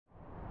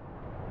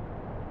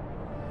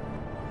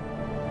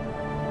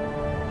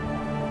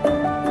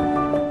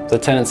The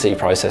tenancy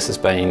process has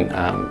been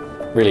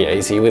really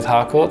easy with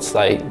Harcourts.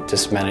 They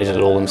just manage it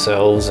all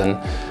themselves and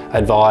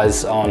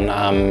advise on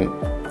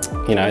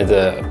you know,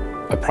 the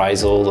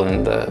appraisal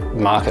and the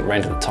market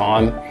rent at the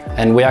time.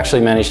 And we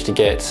actually managed to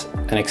get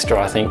an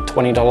extra, I think,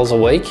 $20 a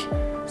week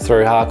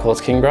through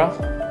Harcourts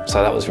Kingborough.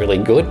 So that was really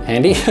good,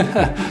 handy.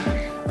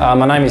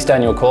 My name is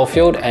Daniel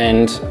Caulfield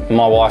and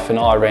my wife and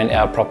I rent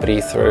our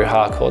property through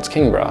Harcourts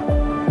Kingborough.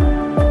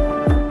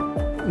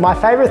 My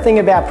favourite thing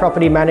about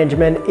property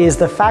management is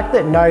the fact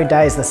that no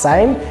day is the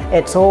same.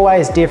 It's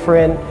always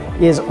different,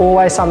 there's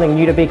always something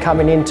new to be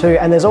coming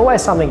into, and there's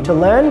always something to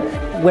learn.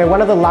 We're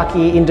one of the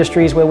lucky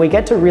industries where we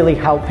get to really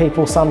help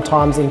people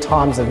sometimes in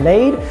times of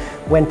need.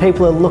 When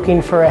people are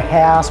looking for a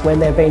house, when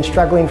they've been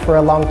struggling for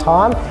a long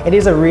time, it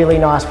is a really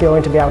nice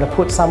feeling to be able to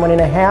put someone in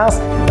a house.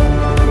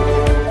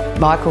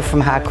 Michael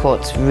from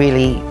Harcourts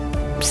really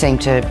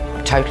seemed to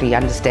totally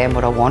understand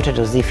what I wanted,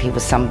 as if he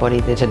was somebody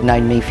that had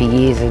known me for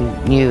years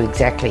and knew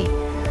exactly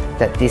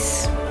that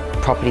this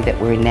property that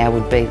we're in now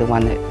would be the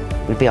one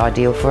that would be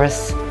ideal for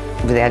us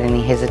without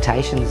any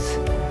hesitations.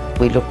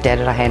 We looked at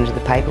it, I handed the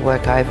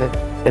paperwork over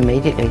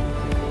immediately.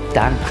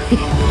 Done.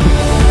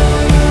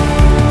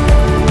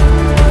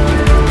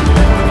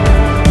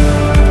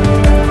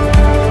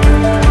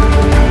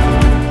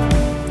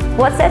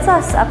 What sets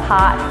us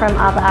apart from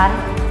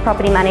other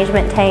property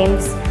management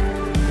teams,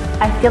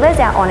 I feel, is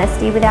our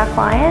honesty with our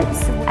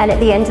clients, and at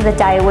the end of the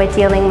day we're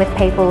dealing with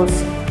people's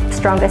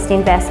strongest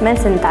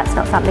investments, and that's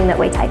not something that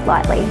we take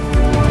lightly.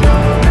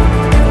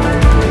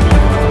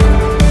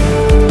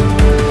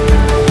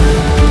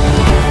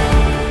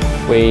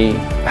 We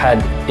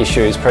had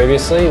issues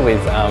previously with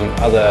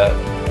other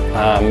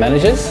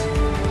managers,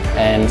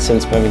 and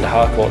since moving to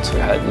Harcourts we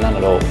had none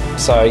at all.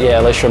 So yeah,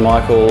 Alicia and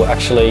Michael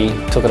actually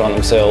took it on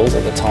themselves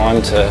at the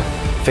time to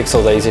fix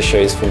all these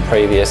issues from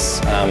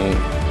previous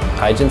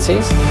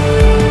agencies.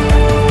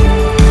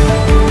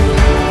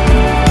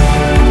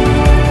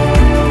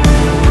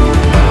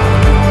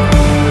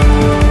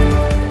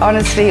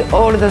 Honestly,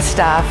 all of the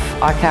staff,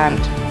 I've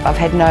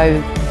had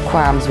no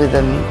qualms with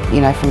them, you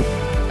know, from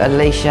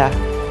Alicia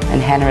and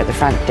Hannah at the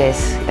front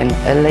desk, and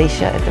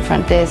Alicia at the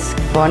front desk.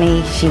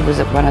 Bonnie, she was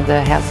at one of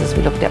the houses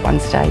we looked at one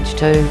stage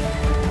too.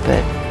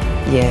 But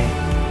yeah,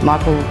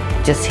 Michael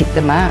just hit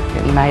the mark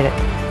and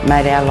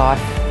made our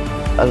life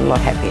a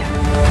lot happier.